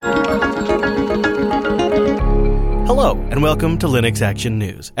Hello, and welcome to Linux Action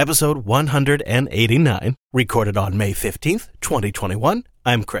News, episode 189, recorded on May 15th, 2021.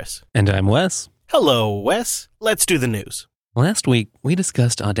 I'm Chris. And I'm Wes. Hello, Wes. Let's do the news. Last week, we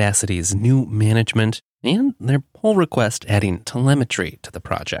discussed Audacity's new management and their pull request adding telemetry to the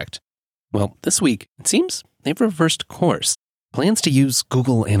project. Well, this week, it seems they've reversed course. Plans to use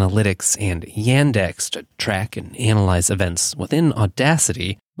Google Analytics and Yandex to track and analyze events within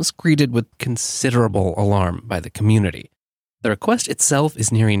Audacity was greeted with considerable alarm by the community. The request itself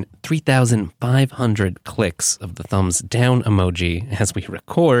is nearing 3,500 clicks of the thumbs down emoji as we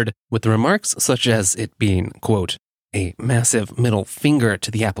record, with remarks such as it being, quote, a massive middle finger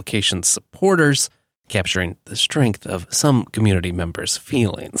to the application's supporters, capturing the strength of some community members'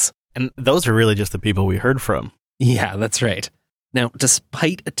 feelings. And those are really just the people we heard from. Yeah, that's right. Now,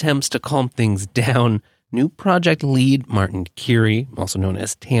 despite attempts to calm things down, new project lead Martin Curie, also known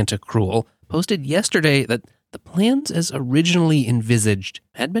as Tantacruel, posted yesterday that the plans as originally envisaged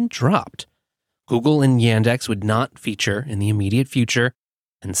had been dropped. Google and Yandex would not feature in the immediate future,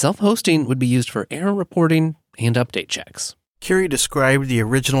 and self-hosting would be used for error reporting and update checks. Curie described the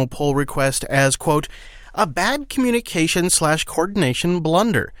original pull request as, quote, a bad communication/coordination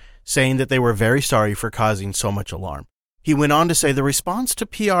blunder, saying that they were very sorry for causing so much alarm. He went on to say the response to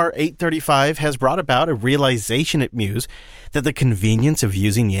PR 835 has brought about a realization at Muse that the convenience of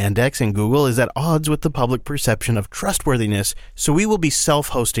using Yandex and Google is at odds with the public perception of trustworthiness, so we will be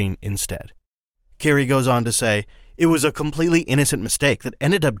self-hosting instead. Curie goes on to say, it was a completely innocent mistake that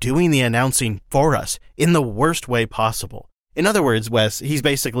ended up doing the announcing for us in the worst way possible. In other words, Wes, he's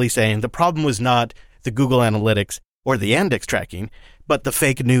basically saying the problem was not the Google Analytics or the Yandex tracking, but the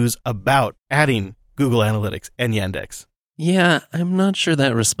fake news about adding Google Analytics and Yandex. Yeah, I'm not sure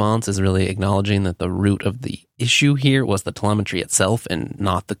that response is really acknowledging that the root of the issue here was the telemetry itself and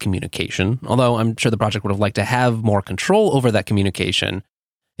not the communication, although I'm sure the project would have liked to have more control over that communication.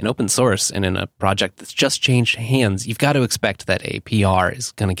 In open source and in a project that's just changed hands, you've got to expect that a PR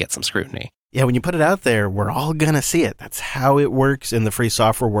is going to get some scrutiny. Yeah, when you put it out there, we're all going to see it. That's how it works in the free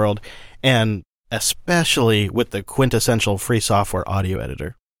software world, and especially with the quintessential free software audio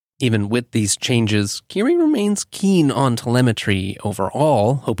editor. Even with these changes, Curie remains keen on telemetry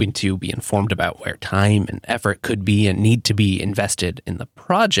overall, hoping to be informed about where time and effort could be and need to be invested in the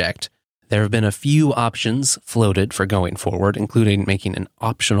project. There have been a few options floated for going forward, including making an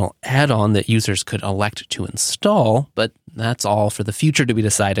optional add-on that users could elect to install, but that's all for the future to be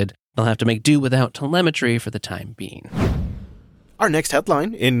decided. They'll have to make do without telemetry for the time being. Our next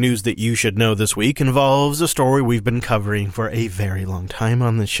headline in news that you should know this week involves a story we've been covering for a very long time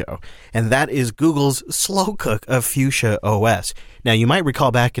on the show, and that is Google's slow cook of Fuchsia OS. Now, you might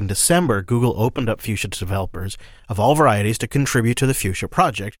recall back in December, Google opened up Fuchsia to developers of all varieties to contribute to the Fuchsia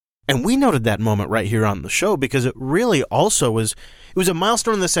project, and we noted that moment right here on the show because it really also was a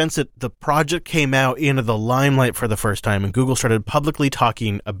milestone in the sense that the project came out into the limelight for the first time, and Google started publicly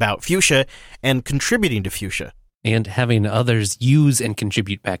talking about Fuchsia and contributing to Fuchsia. And having others use and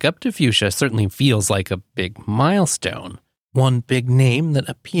contribute back up to Fuchsia certainly feels like a big milestone. One big name that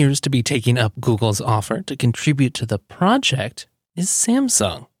appears to be taking up Google's offer to contribute to the project is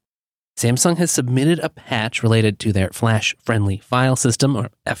Samsung. Samsung has submitted a patch related to their Flash-Friendly File System,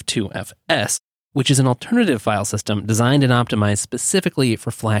 or F2FS, which is an alternative file system designed and optimized specifically for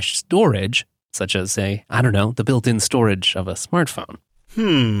flash storage, such as, the built-in storage of a smartphone.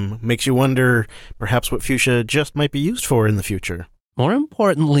 Makes you wonder perhaps what Fuchsia just might be used for in the future. More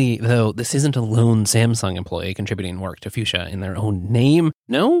importantly, though, this isn't a lone Samsung employee contributing work to Fuchsia in their own name.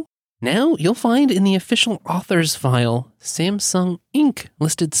 No, now you'll find in the official authors file Samsung Inc.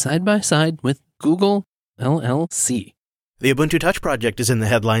 listed side by side with Google LLC. The Ubuntu Touch project is in the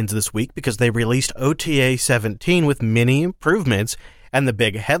headlines this week because they released OTA 17 with many improvements. And the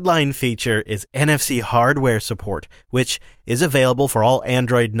big headline feature is NFC hardware support, which is available for all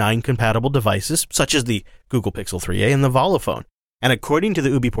Android 9 compatible devices, such as the Google Pixel 3a and the Volophone. And according to the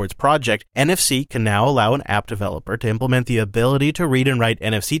UbiPorts project, NFC can now allow an app developer to implement the ability to read and write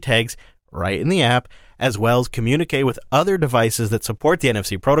NFC tags right in the app, as well as communicate with other devices that support the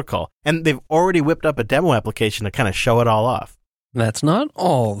NFC protocol. And they've already whipped up a demo application to kind of show it all off. That's not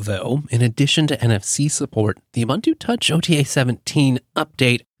all, though. In addition to NFC support, the Ubuntu Touch OTA 17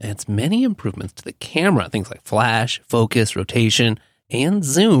 update adds many improvements to the camera, things like flash, focus, rotation, and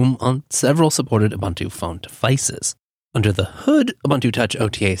zoom on several supported Ubuntu phone devices. Under the hood, Ubuntu Touch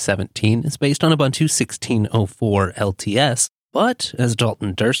OTA 17 is based on Ubuntu 16.04 LTS, but as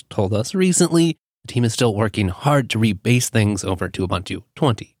Dalton Durst told us recently, the team is still working hard to rebase things over to Ubuntu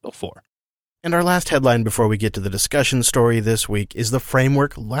 20.04. And our last headline before we get to the discussion story this week is the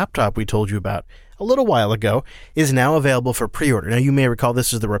Framework laptop we told you about a little while ago, is now available for pre-order. Now, you may recall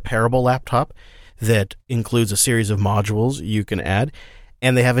this is the repairable laptop that includes a series of modules you can add,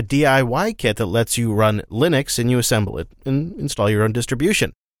 and they have a DIY kit that lets you run Linux and you assemble it and install your own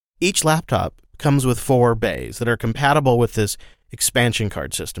distribution. Each laptop comes with 4 bays that are compatible with this expansion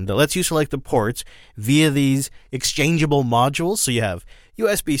card system that lets you select the ports via these exchangeable modules. So you have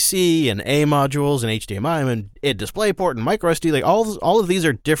USB-C and A modules and HDMI and a DisplayPort and microSD. Like all of these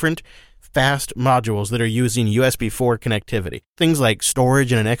are different fast modules that are using USB 4 connectivity. Things like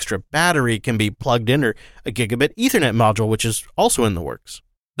storage and an extra battery can be plugged in, or a gigabit Ethernet module, which is also in the works.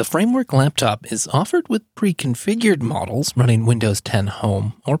 The Framework laptop is offered with pre-configured models running Windows 10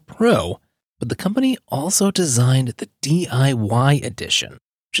 Home or Pro, but the company also designed the DIY edition,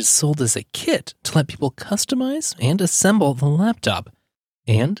 which is sold as a kit to let people customize and assemble the laptop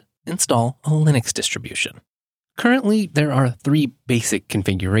and install a Linux distribution. Currently, there are 3 basic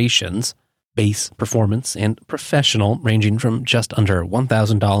configurations: base, performance, and professional, ranging from just under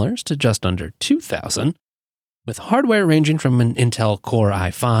 $1,000 to just under $2,000, with hardware ranging from an Intel Core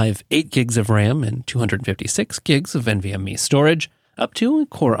i5, 8 gigs of RAM, and 256 gigs of NVMe storage, up to a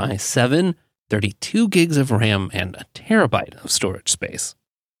Core i7, 32 gigs of RAM, and a terabyte of storage space.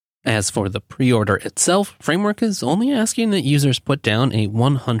 As for the pre-order itself, Framework is only asking that users put down a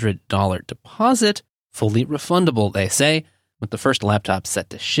 $100 deposit, fully refundable, they say, with the first laptop set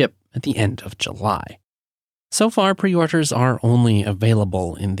to ship at the end of July. So far, pre-orders are only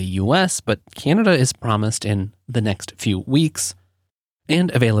available in the US, but Canada is promised in the next few weeks,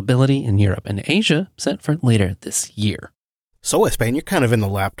 and availability in Europe and Asia set for later this year. So, Westbane, you're kind of in the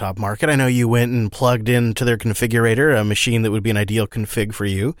laptop market. I know you went and plugged into their configurator, a machine that would be an ideal config for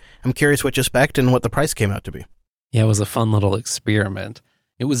you. I'm curious what you spec'd and what the price came out to be. Yeah, it was a fun little experiment.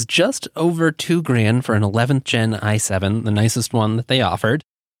 It was just over $2,000 for an 11th gen i7, the nicest one that they offered.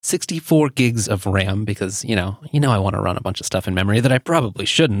 64 gigs of RAM because, you know I want to run a bunch of stuff in memory that I probably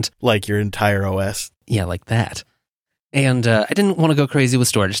shouldn't. Like your entire OS? Yeah, like that. And I didn't want to go crazy with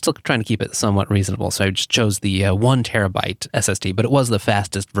storage, still trying to keep it somewhat reasonable, so I just chose the 1 terabyte SSD, but it was the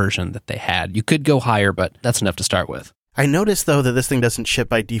fastest version that they had. You could go higher, but that's enough to start with. I noticed, though, that this thing doesn't ship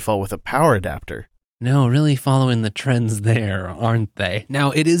by default with a power adapter. No, really following the trends there, aren't they?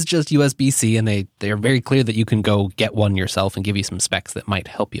 Now, it is just USB-C, and they're very clear that you can go get one yourself and give you some specs that might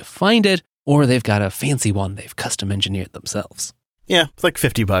help you find it, or they've got a fancy one they've custom engineered themselves. Yeah, it's like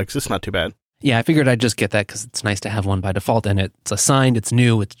 $50. It's not too bad. Yeah, I figured I'd just get that because it's nice to have one by default, and it's assigned, it's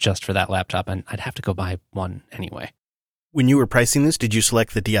new, it's just for that laptop, and I'd have to go buy one anyway. When you were pricing this, did you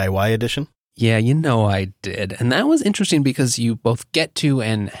select the DIY edition? Yeah, I did. And that was interesting because you both get to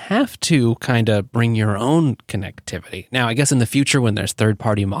and have to kind of bring your own connectivity. Now, I guess in the future when there's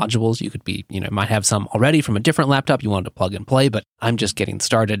third-party modules, you could be, might have some already from a different laptop you wanted to plug and play, but I'm just getting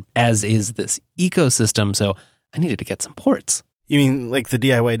started, as is this ecosystem, so I needed to get some ports. You mean like the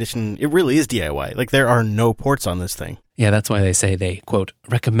DIY edition, it really is DIY. Like there are no ports on this thing. Yeah, that's why they say they, quote,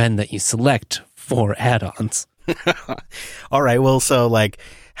 recommend that you select 4 add-ons. All right, well, so like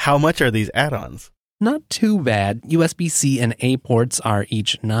how much are these add-ons? Not too bad. USB-C and A ports are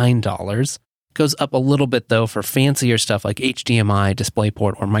each $9. Goes up a little bit, though, for fancier stuff like HDMI,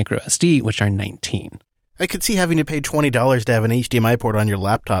 DisplayPort, or microSD, which are $19. I could see having to pay $20 to have an HDMI port on your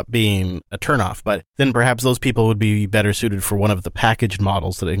laptop being a turnoff, but then perhaps those people would be better suited for one of the packaged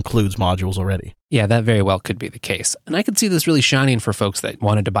models that includes modules already. Yeah, that very well could be the case. And I could see this really shining for folks that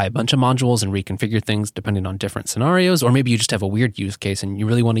wanted to buy a bunch of modules and reconfigure things depending on different scenarios, or maybe you just have a weird use case and you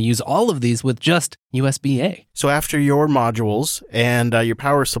really want to use all of these with just USB-A. So after your modules and your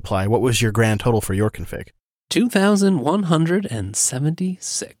power supply, what was your grand total for your config?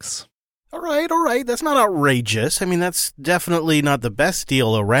 $2,176. All right. That's not outrageous. I mean, that's definitely not the best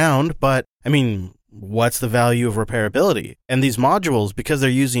deal around, but I mean, what's the value of repairability? And these modules, because they're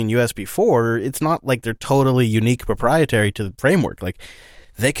using USB 4, it's not like they're totally unique proprietary to the framework. Like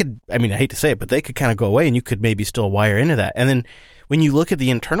they could, I mean, I hate to say it, but they could kind of go away and you could maybe still wire into that. And then when you look at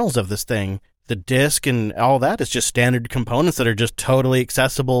the internals of this thing, the disk and all that is just standard components that are just totally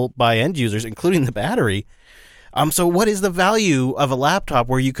accessible by end users, including the battery. So what is the value of a laptop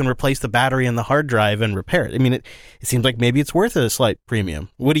where you can replace the battery and the hard drive and repair it? I mean, it seems like maybe it's worth a slight premium.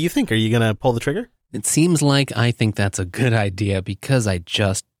 What do you think? Are you going to pull the trigger? It seems like I think that's a good idea because I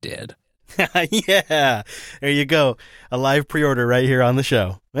just did. Yeah, there you go. A live pre-order right here on the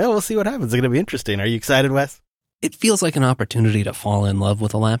show. Well, we'll see what happens. It's going to be interesting. Are you excited, Wes? It feels like an opportunity to fall in love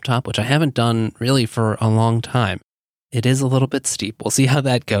with a laptop, which I haven't done really for a long time. It is a little bit steep. We'll see how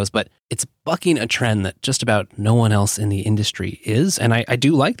that goes, but it's bucking a trend that just about no one else in the industry is. And I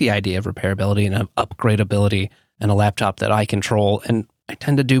do like the idea of repairability and of upgradability and a laptop that I control. And I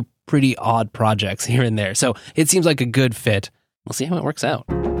tend to do pretty odd projects here and there. So it seems like a good fit. We'll see how it works out.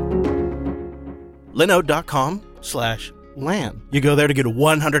 Linode.com/LAN. You go there to get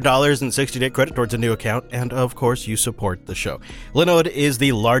 $100 in 60-day credit towards a new account, and of course, you support the show. Linode is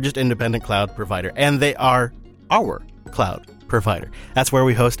the largest independent cloud provider, and they are our cloud provider. That's where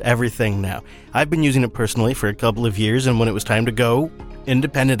we host everything now. I've been using it personally for a couple of years, and when it was time to go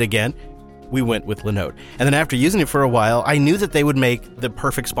independent again, we went with Linode. And then after using it for a while, I knew that they would make the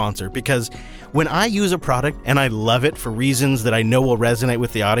perfect sponsor, because when I use a product and I love it for reasons that I know will resonate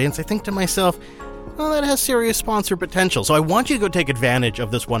with the audience, I think to myself, well, that has serious sponsor potential. So I want you to go take advantage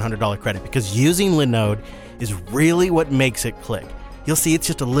of this $100 credit, because using Linode is really what makes it click. You'll see it's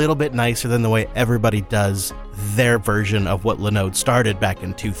just a little bit nicer than the way everybody does their version of what Linode started back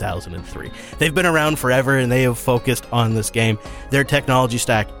in 2003. They've been around forever, and they have focused on this game. Their technology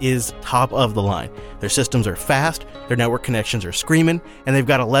stack is top of the line. Their systems are fast, their network connections are screaming, and they've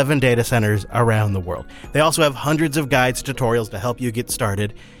got 11 data centers around the world. They also have hundreds of guides, tutorials to help you get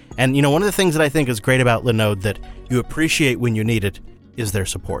started. And one of the things that I think is great about Linode that you appreciate when you need it is their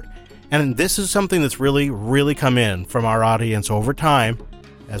support. And this is something that's really, really come in from our audience over time.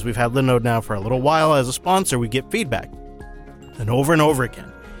 As we've had Linode now for a little while as a sponsor, we get feedback. And over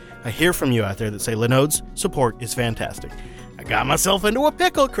again, I hear from you out there that say Linode's support is fantastic. I got myself into a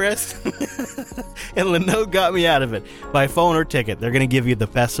pickle, Chris. And Linode got me out of it. By phone or ticket, they're going to give you the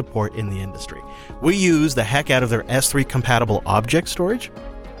best support in the industry. We use the heck out of their S3 compatible object storage.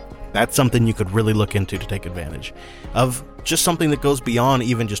 That's something you could really look into to take advantage of, just something that goes beyond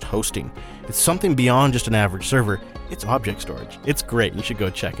even just hosting. It's something beyond just an average server. It's object storage. It's great. You should go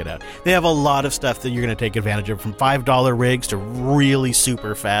check it out. They have a lot of stuff that you're going to take advantage of, from $5 rigs to really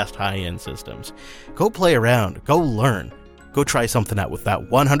super fast high-end systems. Go play around. Go learn. Go try something out with that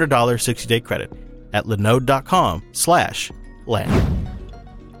 $100 60-day credit at linode.com/LAN.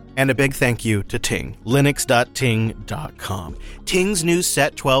 And a big thank you to Ting, linux.ting.com. Ting's new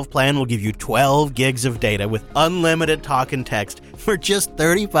Set 12 plan will give you 12 gigs of data with unlimited talk and text for just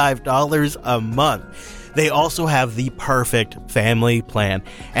 $35 a month. They also have the perfect family plan.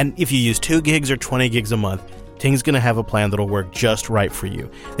 And if you use 2 gigs or 20 gigs a month, Ting's going to have a plan that'll work just right for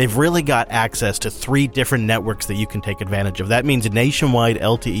you. They've really got access to 3 different networks that you can take advantage of. That means nationwide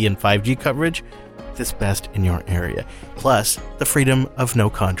LTE and 5G coverage that's best in your area, plus the freedom of no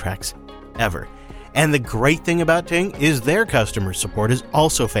contracts ever. And the great thing about Ting is their customer support is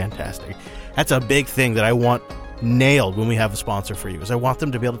also fantastic. That's a big thing that I want nailed when we have a sponsor for you, is I want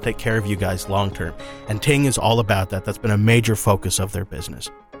them to be able to take care of you guys long term, and Ting is all about that. That's been a major focus of their business.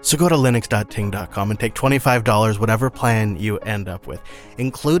 So go to linux.ting.com and take $25, whatever plan you end up with,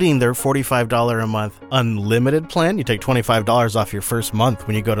 including their $45 a month unlimited plan. You take $25 off your first month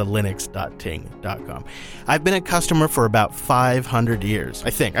when you go to linux.ting.com. I've been a customer for about 500 years,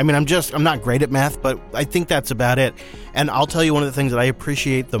 I think. I'm not great at math, but I think that's about it. And I'll tell you, one of the things that I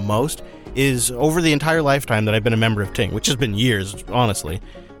appreciate the most is over the entire lifetime that I've been a member of Ting, which has been years, honestly,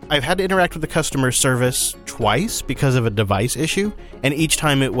 I've had to interact with the customer service twice because of a device issue, and each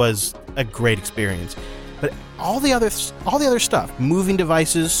time it was a great experience. But all the other stuff, moving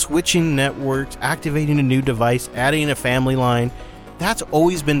devices, switching networks, activating a new device, adding a family line, that's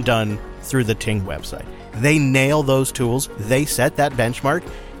always been done through the Ting website. They nail those tools. They set that benchmark.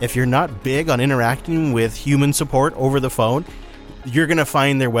 If you're not big on interacting with human support over the phone, you're going to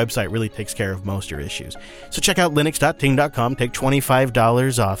find their website really takes care of most of your issues. So check out linux.ting.com, take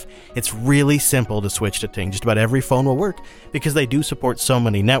 $25 off. It's really simple to switch to Ting. Just about every phone will work because they do support so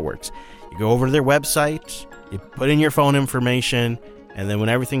many networks. You go over to their website, you put in your phone information, and then when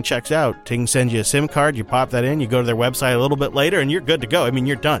everything checks out, Ting sends you a SIM card, you pop that in, you go to their website a little bit later, and you're good to go.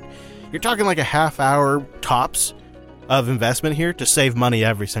 You're done. You're talking like a half hour tops of investment here to save money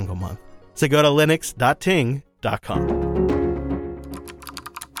every single month. So go to linux.ting.com.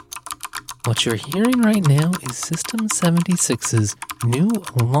 What you're hearing right now is System 76's new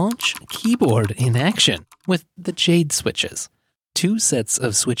launch keyboard in action with the Jade switches. 2 sets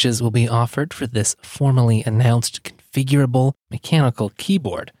of switches will be offered for this formally announced configurable mechanical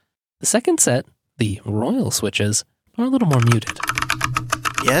keyboard. The second set, the Royal switches, are a little more muted.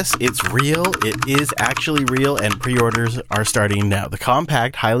 Yes, it's real. It is actually real, and pre-orders are starting now. The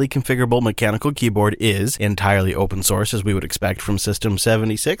compact, highly configurable mechanical keyboard is entirely open source, as we would expect from System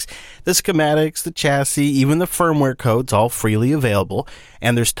 76. The schematics, the chassis, even the firmware code's all freely available,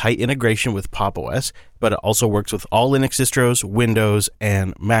 and there's tight integration with Pop! OS, but it also works with all Linux distros, Windows,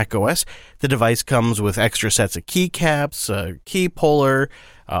 and Mac OS. The device comes with extra sets of keycaps, a key puller,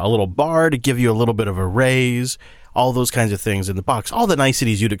 a little bar to give you a little bit of a raise, all those kinds of things in the box, all the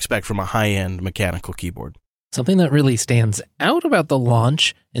niceties you'd expect from a high-end mechanical keyboard. Something that really stands out about the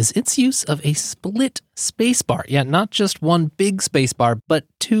launch is its use of a split spacebar. Yeah, not just one big spacebar, but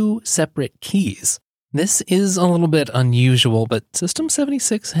two separate keys. This is a little bit unusual, but System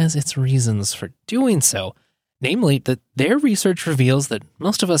 76 has its reasons for doing so. Namely, that their research reveals that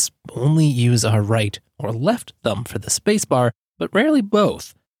most of us only use our right or left thumb for the spacebar, but rarely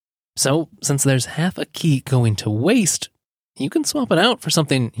both. So, since there's half a key going to waste, you can swap it out for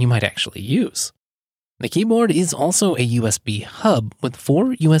something you might actually use. The keyboard is also a USB hub with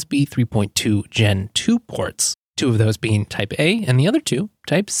 4 USB 3.2 Gen 2 ports, 2 of those being Type A and the other 2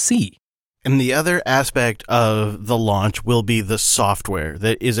 Type C. And the other aspect of the launch will be the software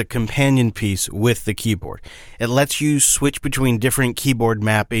that is a companion piece with the keyboard. It lets you switch between different keyboard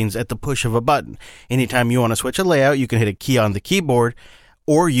mappings at the push of a button. Anytime you want to switch a layout, you can hit a key on the keyboard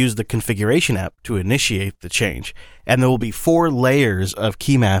or use the configuration app to initiate the change. And there will be 4 layers of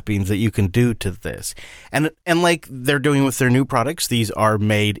key mappings that you can do to this. And like they're doing with their new products, these are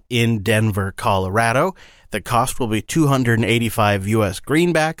made in Denver, Colorado. The cost will be $285 US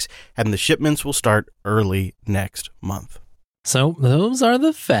greenbacks, and the shipments will start early next month. So those are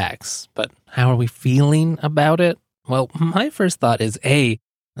the facts, but how are we feeling about it? Well, my first thought is A,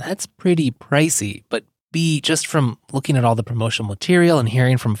 that's pretty pricey, but B, just from looking at all the promotional material and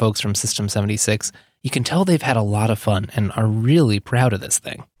hearing from folks from System 76, you can tell they've had a lot of fun and are really proud of this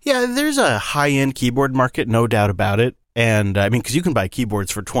thing. Yeah, there's a high-end keyboard market, no doubt about it. And I mean, because you can buy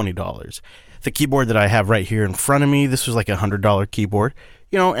keyboards for $20. The keyboard that I have right here in front of me, this was like a $100 keyboard.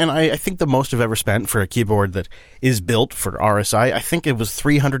 You know, and I think the most I've ever spent for a keyboard that is built for RSI, I think it was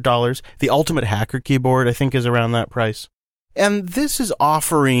 $300. The Ultimate Hacker keyboard, I think, is around that price. And this is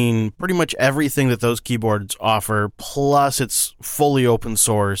offering pretty much everything that those keyboards offer, plus it's fully open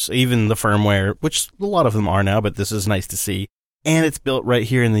source, even the firmware, which a lot of them are now, but this is nice to see. And it's built right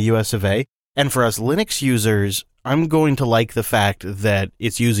here in the US of A. And for us Linux users, I'm going to like the fact that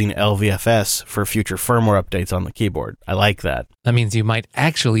it's using LVFS for future firmware updates on the keyboard. I like that. That means you might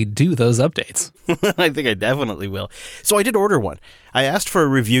actually do those updates. I think I definitely will. So I did order one. I asked for a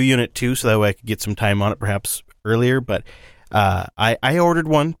review unit too, so that way I could get some time on it perhaps earlier, but I ordered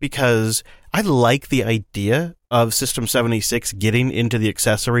one because I like the idea of System 76 getting into the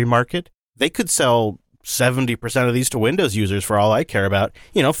accessory market. They could sell 70% of these to Windows users for all I care about,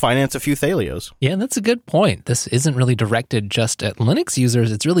 finance a few Thalios. Yeah, that's a good point. This isn't really directed just at Linux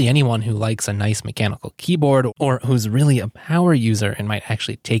users. It's really anyone who likes a nice mechanical keyboard or who's really a power user and might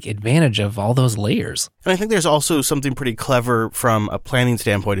actually take advantage of all those layers. And I think there's also something pretty clever from a planning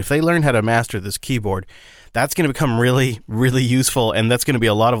standpoint. If they learn how to master this keyboard, that's going to become really, really useful, and that's going to be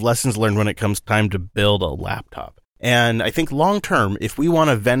a lot of lessons learned when it comes time to build a laptop. And I think long term, if we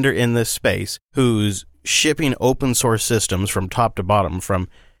want a vendor in this space who's shipping open source systems from top to bottom, from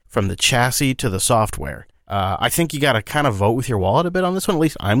the chassis to the software, I think you got to kind of vote with your wallet a bit on this one. At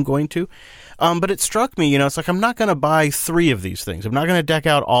least I'm going to. But it struck me, it's like I'm not going to buy 3 of these things. I'm not going to deck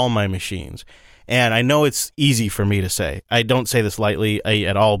out all my machines. And I know it's easy for me to say. I don't say this lightly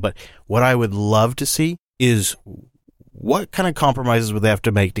at all, but what I would love to see is what kind of compromises would they have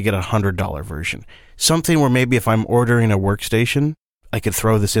to make to get a $100 version? Something where maybe if I'm ordering a workstation, I could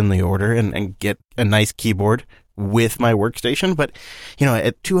throw this in the order and get a nice keyboard with my workstation. But,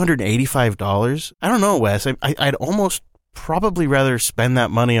 at $285, I don't know, Wes. I'd almost probably rather spend that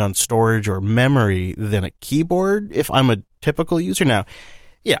money on storage or memory than a keyboard if I'm a typical user. Now,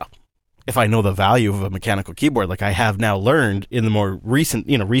 yeah, if I know the value of a mechanical keyboard, like I have now learned in the more recent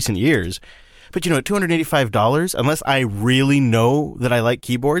years. But, at $285, unless I really know that I like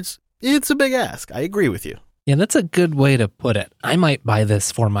keyboards, it's a big ask. I agree with you. Yeah, that's a good way to put it. I might buy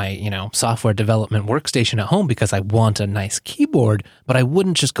this for my, software development workstation at home because I want a nice keyboard, but I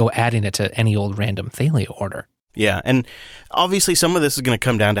wouldn't just go adding it to any old random Thalio order. Yeah, and obviously some of this is going to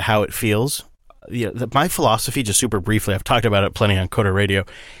come down to how it feels. My philosophy, just super briefly, I've talked about it plenty on Coder Radio.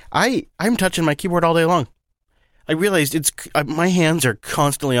 I'm touching my keyboard all day long. I realized my hands are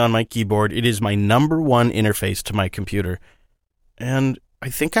constantly on my keyboard. It is my number one interface to my computer. And I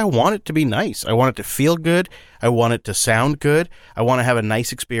think I want it to be nice. I want it to feel good. I want it to sound good. I want to have a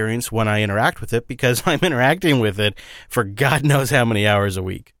nice experience when I interact with it because I'm interacting with it for God knows how many hours a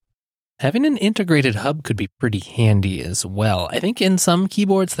week. Having an integrated hub could be pretty handy as well. I think in some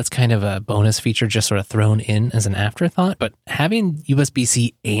keyboards, that's kind of a bonus feature just sort of thrown in as an afterthought. But having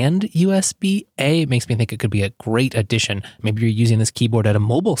USB-C and USB-A makes me think it could be a great addition. Maybe you're using this keyboard at a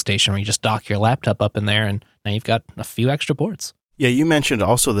mobile station where you just dock your laptop up in there and now you've got a few extra ports. Yeah, you mentioned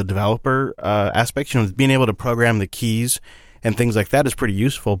also the developer aspect. Being able to program the keys and things like that is pretty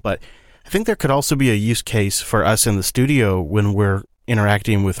useful. But I think there could also be a use case for us in the studio when we're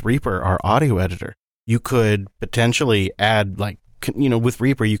interacting with Reaper, our audio editor. You could potentially add, like, with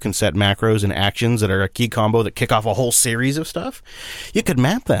Reaper, you can set macros and actions that are a key combo that kick off a whole series of stuff. You could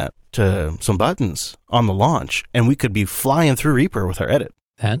map that to some buttons on the launch, and we could be flying through Reaper with our edit.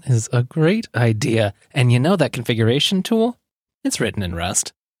 That is a great idea. And that configuration tool? It's written in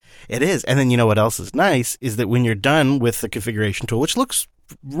Rust. It is. And then what else is nice is that when you're done with the configuration tool, which looks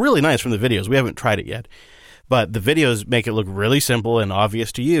really nice from the videos, we haven't tried it yet, but the videos make it look really simple and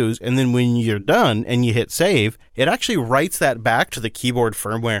obvious to use. And then when you're done and you hit save, it actually writes that back to the keyboard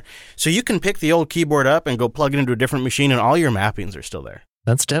firmware. So you can pick the old keyboard up and go plug it into a different machine, and all your mappings are still there.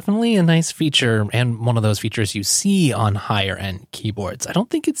 That's definitely a nice feature, and one of those features you see on higher-end keyboards. I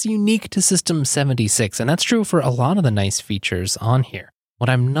don't think it's unique to System 76, and that's true for a lot of the nice features on here. What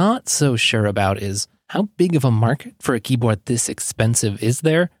I'm not so sure about is how big of a market for a keyboard this expensive is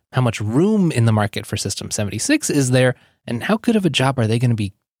there? How much room in the market for System 76 is there? And how good of a job are they going to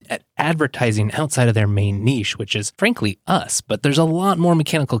be at advertising outside of their main niche, which is, frankly, us? But there's a lot more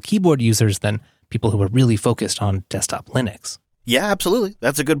mechanical keyboard users than people who are really focused on desktop Linux. Yeah, absolutely.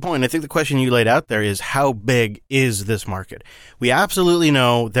 That's a good point. I think the question you laid out there is, how big is this market? We absolutely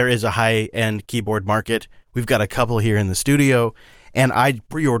know there is a high-end keyboard market. We've got a couple here in the studio, and I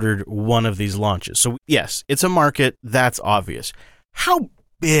pre-ordered one of these launches. So yes, it's a market. That's obvious. How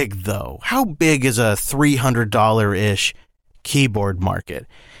big, though? How big is a $300-ish keyboard market?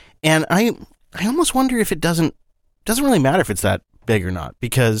 And I almost wonder if it doesn't really matter if it's that big or not,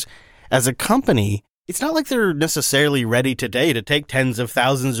 because as a company, it's not like they're necessarily ready today to take tens of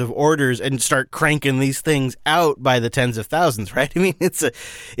thousands of orders and start cranking these things out by the tens of thousands, right? I mean, it's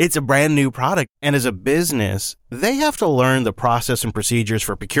a brand new product. And as a business, they have to learn the process and procedures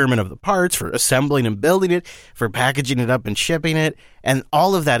for procurement of the parts, for assembling and building it, for packaging it up and shipping it. And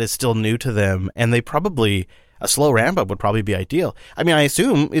all of that is still new to them. And a slow ramp up would probably be ideal. I mean, I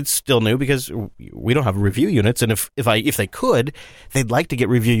assume it's still new because we don't have review units. And if they could, they'd like to get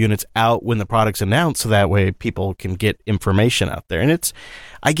review units out when the product's announced, so that way people can get information out there. And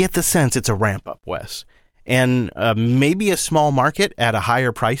I get the sense it's a ramp up, Wes. And maybe a small market at a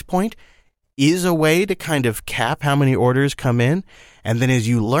higher price point is a way to kind of cap how many orders come in. And then as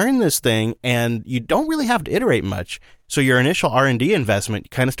you learn this thing, and you don't really have to iterate much, so your initial R&D investment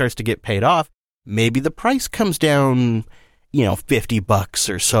kind of starts to get paid off, maybe the price comes down,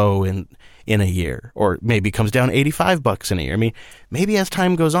 $50 or so in a year, or maybe comes down $85 in a year. I mean, maybe as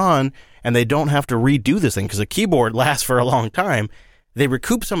time goes on and they don't have to redo this thing because a keyboard lasts for a long time, they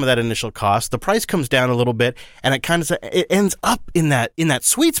recoup some of that initial cost. The price comes down a little bit, and it ends up in that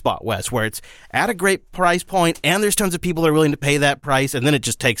sweet spot, Wes, where it's at a great price point, and there's tons of people that are willing to pay that price, and then it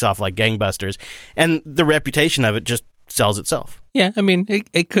just takes off like gangbusters, and the reputation of it just sells itself. Yeah, I mean,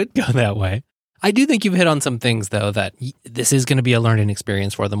 it could go that way. I do think you've hit on some things, though, that this is going to be a learning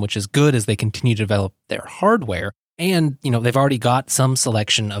experience for them, which is good as they continue to develop their hardware. And, they've already got some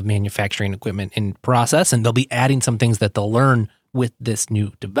selection of manufacturing equipment in process, and they'll be adding some things that they'll learn with this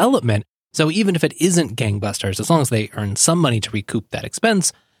new development. So even if it isn't gangbusters, as long as they earn some money to recoup that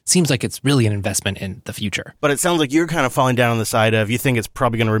expense, seems like it's really an investment in the future. But it sounds like you're kind of falling down on the side of, you think it's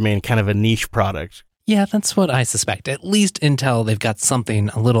probably going to remain kind of a niche product. Yeah, that's what I suspect, at least until they've got something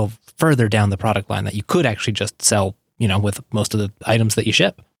a little further down the product line that you could actually just sell, with most of the items that you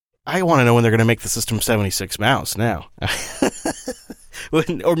ship. I want to know when they're going to make the System 76 mouse now.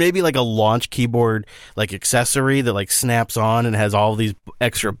 Or maybe like a launch keyboard like accessory that like snaps on and has all these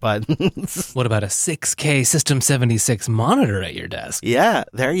extra buttons. What about a 6K System 76 monitor at your desk? Yeah,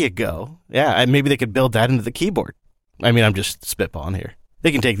 there you go. Yeah, and maybe they could build that into the keyboard. I mean, I'm just spitballing here.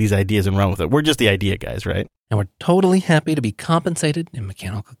 They can take these ideas and run with it. We're just the idea guys, right? And we're totally happy to be compensated in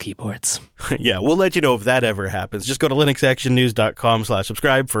mechanical keyboards. Yeah, we'll let you know if that ever happens. Just go to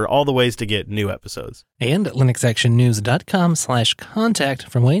linuxactionnews.com/subscribe for all the ways to get new episodes. And linuxactionnews.com/contact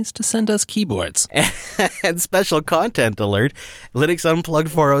for ways to send us keyboards. And special content alert, Linux Unplugged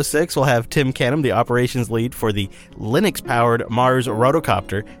 406 will have Tim Canham, the operations lead for the Linux-powered Mars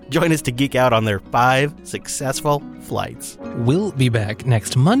Rotocopter, join us to geek out on their 5 successful flights. We'll be back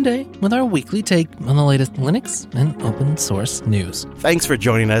next Monday with our weekly take on the latest Linux and open source news. Thanks for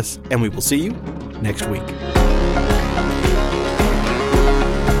joining us, and we will see you next week.